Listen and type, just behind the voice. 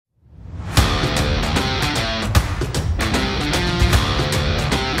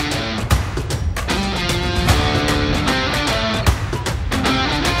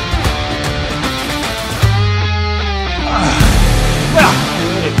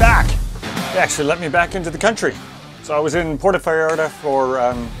back. They actually let me back into the country. So I was in Puerto Vallarta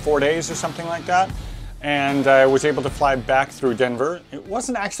for 4 days or something like that, and I was able to fly back through Denver. It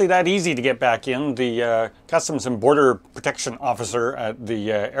wasn't actually that easy to get back in. The Customs and Border Protection officer at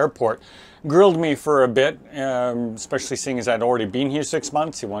the airport grilled me for a bit, especially seeing as I'd already been here 6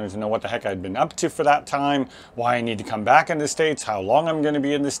 months. He wanted to know what the heck I'd been up to for that time, why I need to come back in the States, how long I'm going to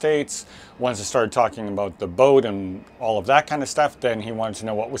be in the States. Once I started talking about the boat and all of that kind of stuff, then he wanted to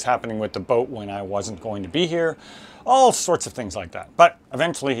know what was happening with the boat when I wasn't going to be here. All sorts of things like that. But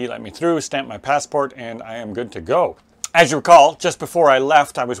eventually he let me through, stamped my passport, and I am good to go. As you recall, just before I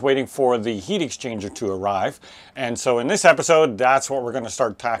left, I was waiting for the heat exchanger to arrive. And so in this episode, that's what we're going to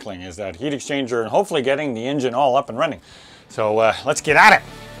start tackling, is that heat exchanger and hopefully getting the engine all up and running. So let's get at it.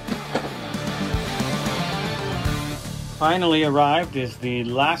 Finally arrived is the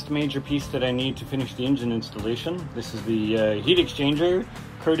last major piece that I need to finish the engine installation. This is the heat exchanger,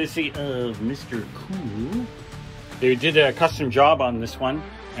 courtesy of Mr. Cool. They did a custom job on this one,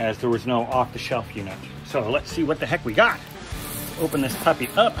 as there was no off-the-shelf unit. So let's see what the heck we got. Open this puppy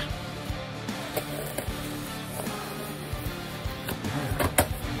up. Nice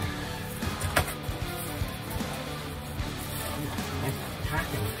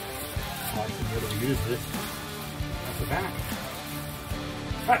packing. I should be able to use this at the back.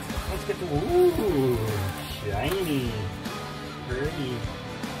 But let's get the, ooh, shiny, pretty.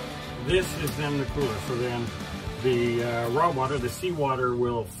 This is then the cooler. So then the raw water, the seawater,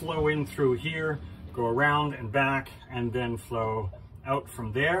 will flow in through here, go around and back, and then flow out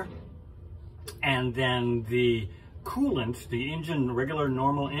from there. And then the coolant, the engine, regular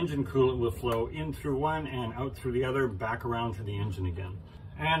normal engine coolant, will flow in through one and out through the other, back around to the engine again.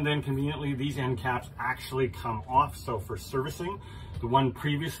 And then conveniently, these end caps actually come off. So for servicing, the one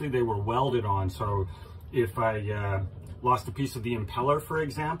previously, they were welded on. So if I lost a piece of the impeller, for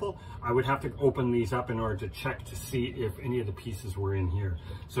example, I would have to open these up in order to check to see if any of the pieces were in here.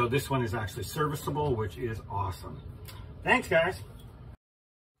 So this one is actually serviceable, which is awesome. Thanks, guys.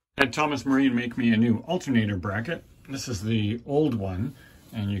 I had Thomas Marine make me a new alternator bracket. This is the old one,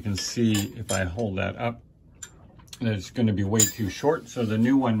 and you can see if I hold that up, that it's going to be way too short. So the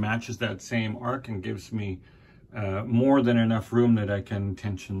new one matches that same arc and gives me more than enough room that I can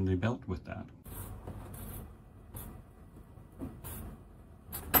tension the belt with that.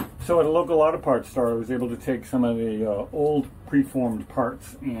 So at a local auto parts store, I was able to take some of the old preformed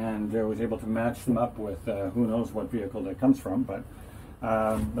parts, and I was able to match them up with who knows what vehicle that comes from, but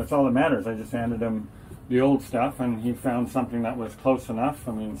that's all that matters. I just handed him the old stuff, and he found something that was close enough,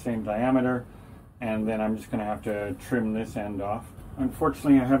 I mean, same diameter, and then I'm just going to have to trim this end off.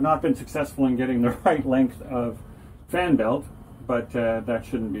 Unfortunately, I have not been successful in getting the right length of fan belt, but that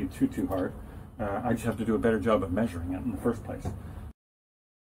shouldn't be too hard. I just have to do a better job of measuring it in the first place.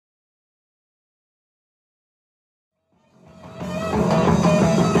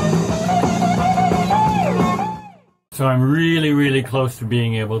 So I'm really close to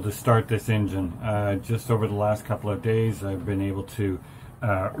being able to start this engine. Just over the last couple of days, I've been able to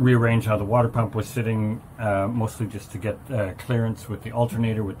rearrange how the water pump was sitting, mostly just to get clearance with the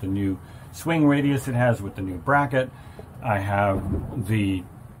alternator, with the new swing radius it has, with the new bracket. I have the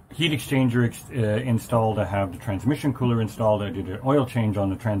heat exchanger installed. I have the transmission cooler installed. I did an oil change on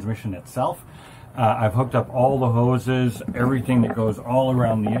the transmission itself. I've hooked up all the hoses, everything that goes all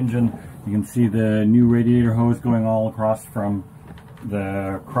around the engine. You can see the new radiator hose going all across from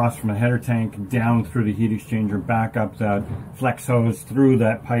the header tank down through the heat exchanger, back up that flex hose through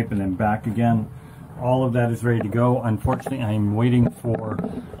that pipe and then back again. All of that is ready to go. Unfortunately, I'm waiting for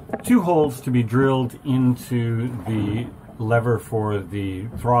 2 holes to be drilled into the lever for the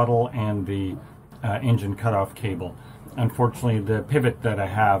throttle and the engine cutoff cable. Unfortunately, the pivot that I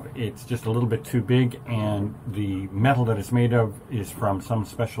have, it's just a little bit too big, and the metal that it's made of is from some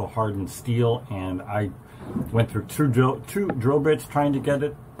special hardened steel, and I went through two drill bits trying to get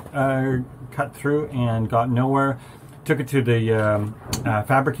it cut through and got nowhere. Took it to the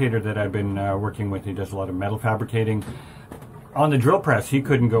fabricator that I've been working with. He does a lot of metal fabricating. On the drill press, he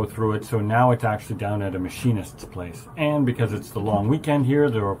couldn't go through it, so now it's actually down at a machinist's place. And because it's the long weekend here,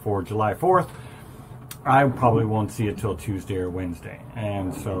 for July 4th, I probably won't see it till Tuesday or Wednesday.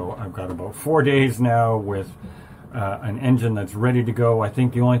 And so I've got about 4 days now with an engine that's ready to go. I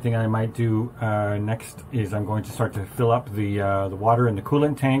think the only thing I might do next is I'm going to start to fill up the water in the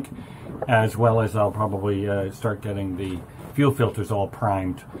coolant tank, as well as I'll probably start getting the fuel filters all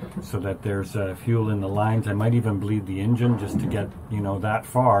primed so that there's fuel in the lines. I might even bleed the engine just to get, that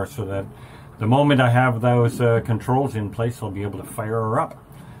far, so that the moment I have those controls in place, I'll be able to fire her up.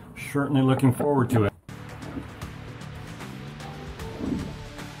 Certainly looking forward to it.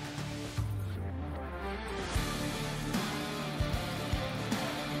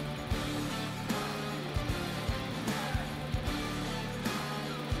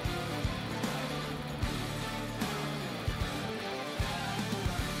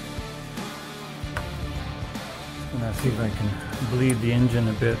 gonna see if I can bleed the engine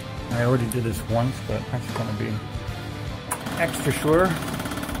a bit. I already did this once, but I just want to be extra sure.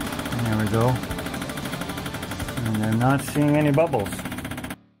 There we go. And I'm not seeing any bubbles.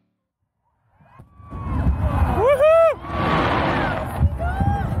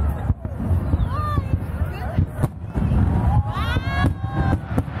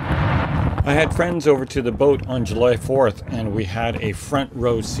 I had friends over to the boat on July 4th, and we had a front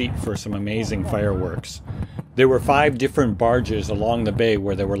row seat for some amazing fireworks. There were 5 different barges along the bay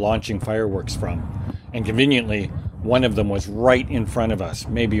where they were launching fireworks from, and conveniently, one of them was right in front of us,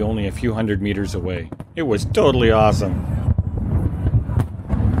 maybe only a few hundred meters away. It was totally awesome.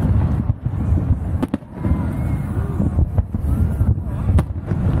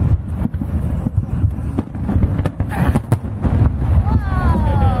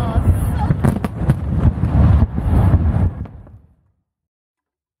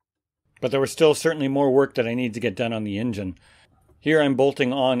 But there was still certainly more work that I need to get done on the engine. Here I'm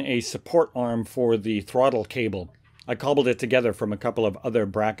bolting on a support arm for the throttle cable. I cobbled it together from a couple of other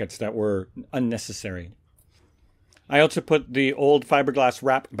brackets that were unnecessary. I also put the old fiberglass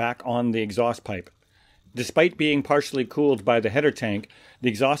wrap back on the exhaust pipe. Despite being partially cooled by the header tank, the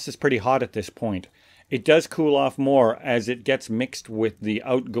exhaust is pretty hot at this point. It does cool off more as it gets mixed with the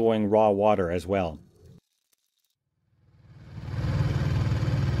outgoing raw water as well.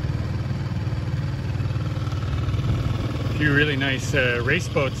 Few really nice race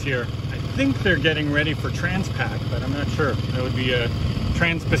boats here. I think they're getting ready for Transpac, but I'm not sure. That would be a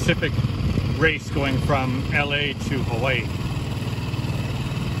Trans-Pacific race going from LA to Hawaii.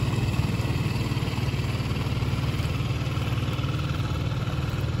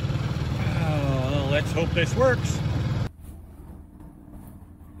 Oh, let's hope this works.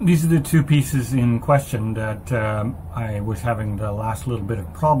 These are the 2 pieces in question that I was having the last little bit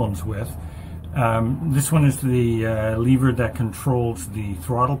of problems with. This one is the lever that controls the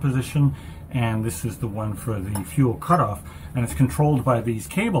throttle position, and this is the one for the fuel cutoff, and it's controlled by these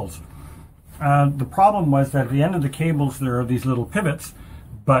cables. The problem was that at the end of the cables there are these little pivots,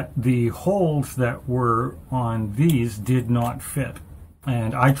 but the holes that were on these did not fit.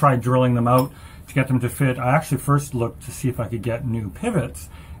 And I tried drilling them out to get them to fit. I actually first looked to see if I could get new pivots.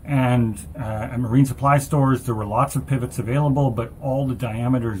 And at marine supply stores there were lots of pivots available, but all the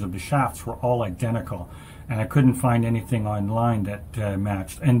diameters of the shafts were all identical, and I couldn't find anything online that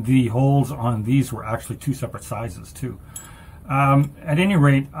matched. And the holes on these were actually 2 separate sizes too. At any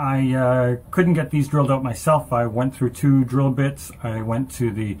rate, I couldn't get these drilled out myself. I went through 2 drill bits. I went to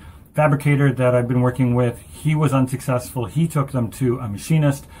the fabricator that I've been working with. He was unsuccessful. He took them to a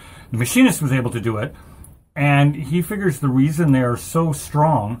machinist. The machinist was able to do it. And he figures the reason they are so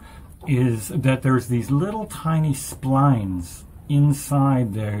strong is that there's these little tiny splines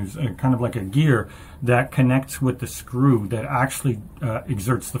inside. There's kind of like a gear that connects with the screw that actually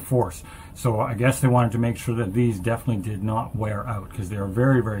exerts the force. So I guess they wanted to make sure that these definitely did not wear out, because they are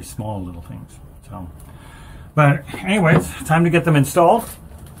very, very small little things. So, but anyways, time to get them installed,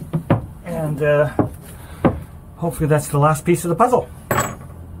 and hopefully that's the last piece of the puzzle.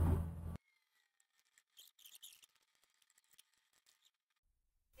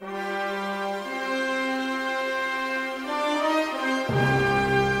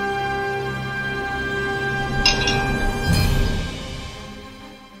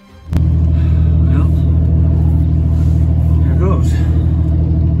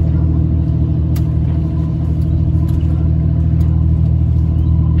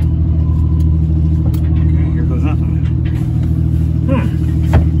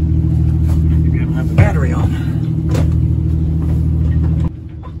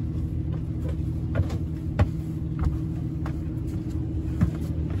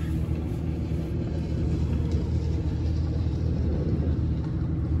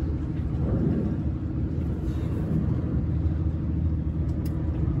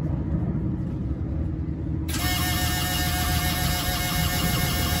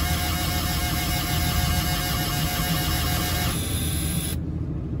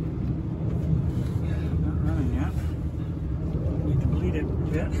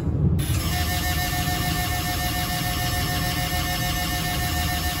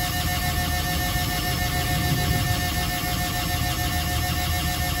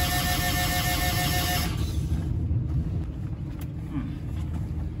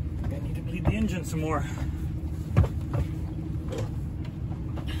 Engine some more.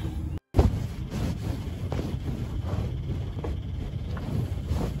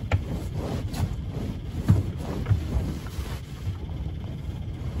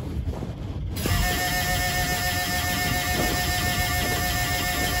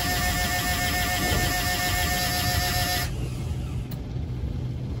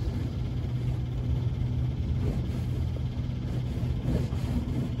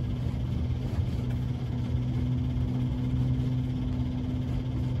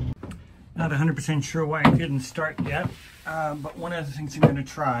 Not 100% sure why it didn't start yet, but one of the things I'm going to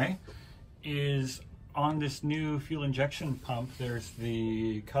try is on this new fuel injection pump, there's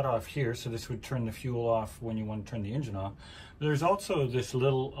the cutoff here, so this would turn the fuel off when you want to turn the engine off. There's also this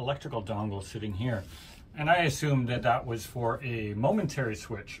little electrical dongle sitting here, and I assumed that that was for a momentary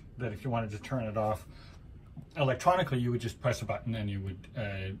switch, that if you wanted to turn it off electronically, you would just press a button and you would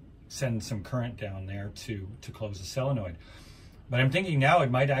send some current down there to close the solenoid. But I'm thinking now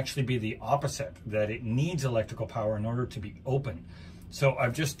it might actually be the opposite, that it needs electrical power in order to be open. So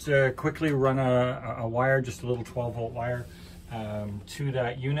I've just quickly run a wire, just a little 12-volt wire to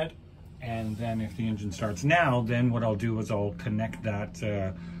that unit. And then if the engine starts now, then what I'll do is I'll connect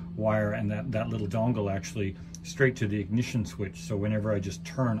that wire and that little dongle actually straight to the ignition switch. So whenever I just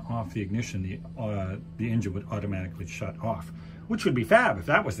turn off the ignition, the engine would automatically shut off, which would be fab if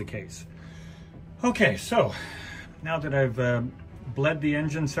that was the case. Okay, so now that I've bled the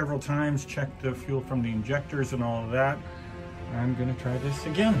engine several times, checked the fuel from the injectors and all of that, I'm gonna try this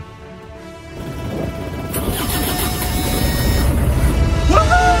again.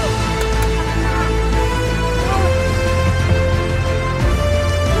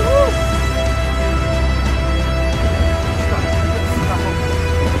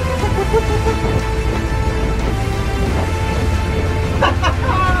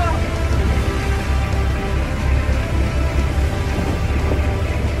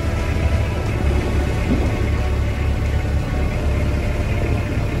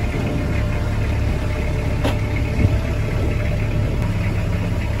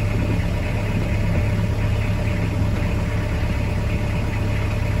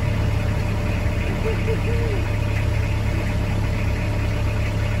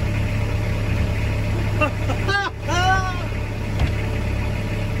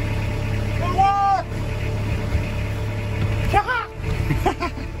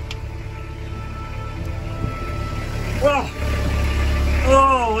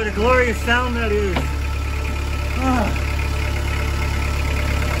 Oh, what a glorious sound that is.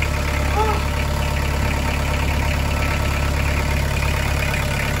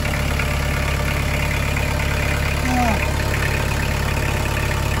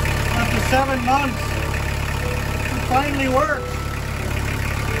 After 7 months, it finally works.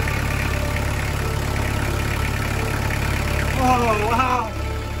 Oh, wow.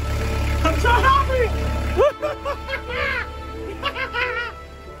 I'm so happy.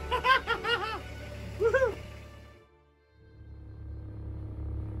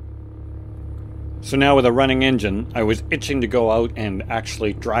 So now with a running engine, I was itching to go out and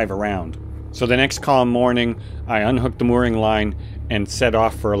actually drive around. So the next calm morning, I unhooked the mooring line and set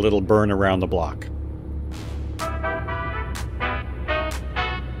off for a little burn around the block.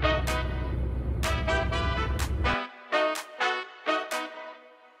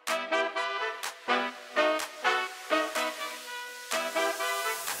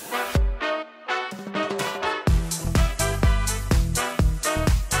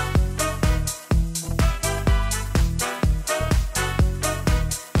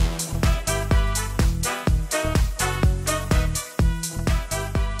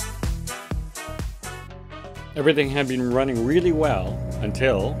 Everything had been running really well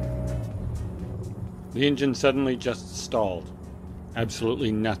until the engine suddenly just stalled.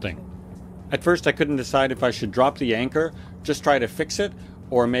 Absolutely nothing. At first I couldn't decide if I should drop the anchor, just try to fix it,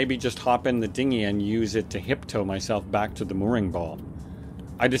 or maybe just hop in the dinghy and use it to hip tow myself back to the mooring ball.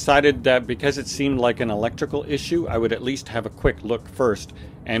 I decided that because it seemed like an electrical issue, I would at least have a quick look first,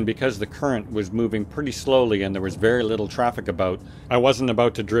 and because the current was moving pretty slowly and there was very little traffic about, I wasn't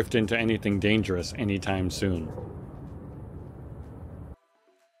about to drift into anything dangerous anytime soon.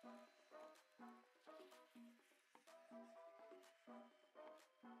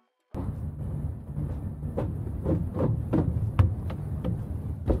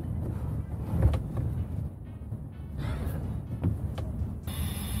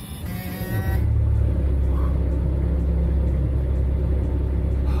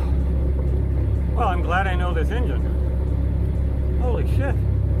 Well, I'm glad I know this engine. Holy shit.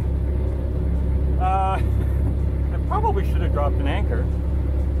 I probably should have dropped an anchor,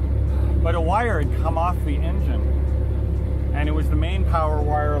 but a wire had come off the engine, and it was the main power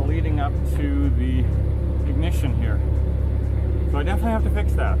wire leading up to the ignition here. So I definitely have to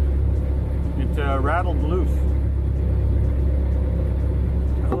fix that. It rattled loose.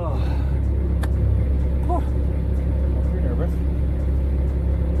 Oh. I'm pretty nervous.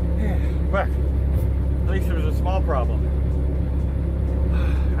 But at least there was a small problem.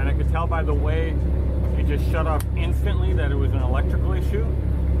 And I could tell by the way it just shut off instantly that it was an electrical issue.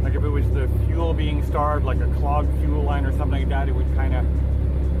 Like if it was the fuel being starved, like a clogged fuel line or something like that, it would kind of,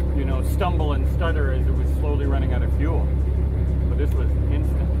 you know, know, stumble and stutter as it was slowly running out of fuel. But this was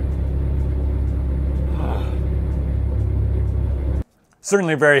instant.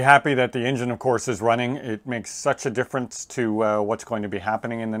 Certainly very happy that the engine, of course, is running. It makes such a difference to what's going to be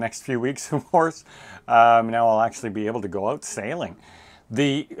happening in the next few weeks, of course. Now I'll actually be able to go out sailing.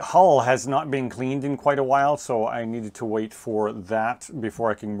 The hull has not been cleaned in quite a while, so I needed to wait for that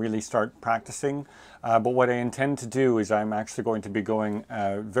before I can really start practicing. But what I intend to do is I'm actually going to be going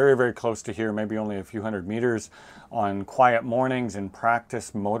very, very close to here, maybe only a few hundred meters, on quiet mornings and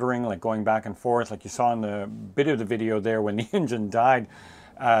practice motoring, like going back and forth, like you saw in the bit of the video there when the engine died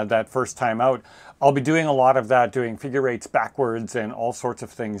that first time out. I'll be doing a lot of that, doing figure eights backwards and all sorts of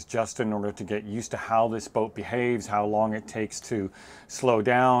things just in order to get used to how this boat behaves, how long it takes to slow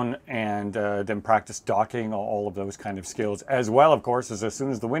down, and then practice docking, all of those kind of skills, as well, of course, as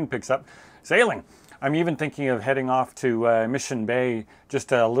soon as the wind picks up, sailing. I'm even thinking of heading off to Mission Bay,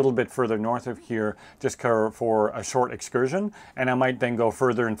 just a little bit further north of here, just for a short excursion, and I might then go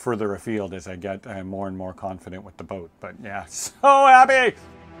further and further afield as I get more and more confident with the boat. But yeah, so happy!